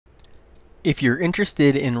If you're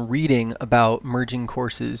interested in reading about merging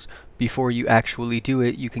courses before you actually do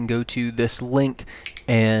it, you can go to this link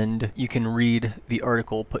and you can read the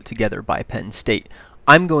article put together by Penn State.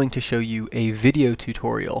 I'm going to show you a video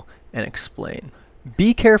tutorial and explain.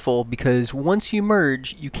 Be careful because once you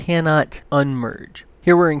merge, you cannot unmerge.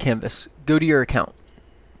 Here we're in Canvas. Go to your account.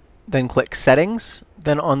 Then click Settings.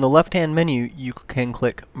 Then on the left-hand menu, you can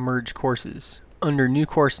click Merge Courses. Under New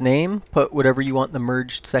Course Name, put whatever you want the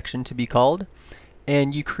merged section to be called.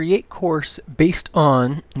 And you create course based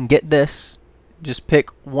on, and get this, just pick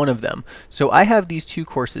one of them. So I have these two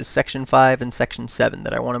courses, Section 5 and Section 7,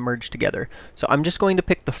 that I want to merge together. So I'm just going to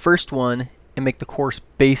pick the first one and make the course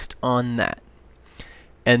based on that.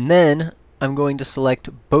 And then I'm going to select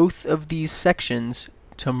both of these sections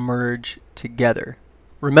to merge together.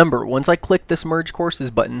 Remember, once I click this Merge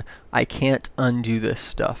Courses button, I can't undo this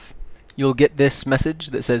stuff. You'll get this message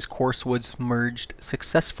that says course was merged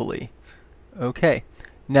successfully. Okay,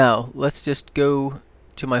 now let's just go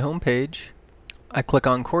to my home page. I click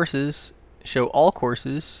on Courses, Show All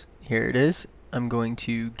Courses. Here it is. I'm going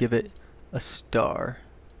to give it a star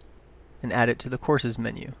and add it to the Courses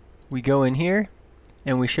menu. We go in here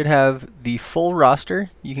and we should have the full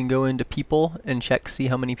roster. You can go into People and check, see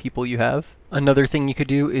how many people you have. Another thing you could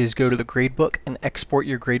do is go to the gradebook and export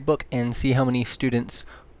your gradebook and see how many students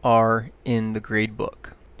are in the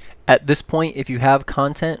gradebook. At this point, if you have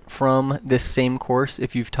content from this same course,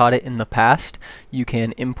 if you've taught it in the past, you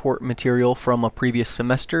can import material from a previous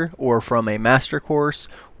semester or from a master course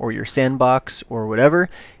or your sandbox or whatever,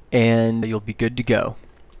 and you'll be good to go.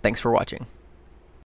 Thanks for watching.